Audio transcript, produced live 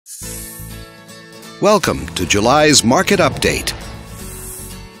Welcome to July's Market Update.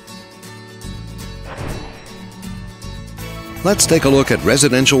 Let's take a look at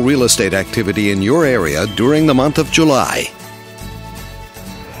residential real estate activity in your area during the month of July.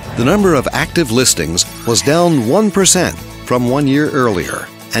 The number of active listings was down 1% from 1 year earlier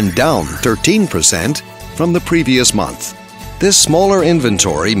and down 13% from the previous month. This smaller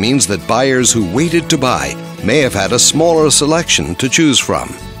inventory means that buyers who waited to buy may have had a smaller selection to choose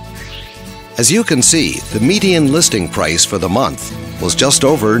from. As you can see, the median listing price for the month was just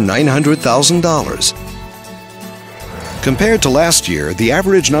over $900,000. Compared to last year, the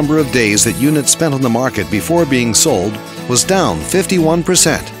average number of days that units spent on the market before being sold was down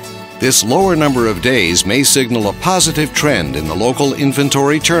 51%. This lower number of days may signal a positive trend in the local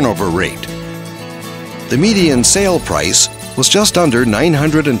inventory turnover rate. The median sale price was just under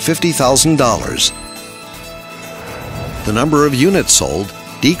 $950,000. The number of units sold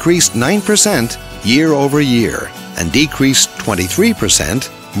decreased 9% year over year and decreased 23%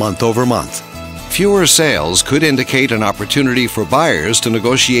 month over month. Fewer sales could indicate an opportunity for buyers to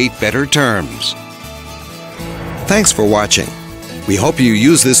negotiate better terms. Thanks for watching. We hope you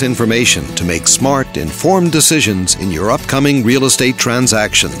use this information to make smart, informed decisions in your upcoming real estate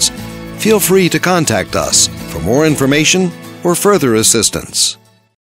transactions. Feel free to contact us for more information or further assistance.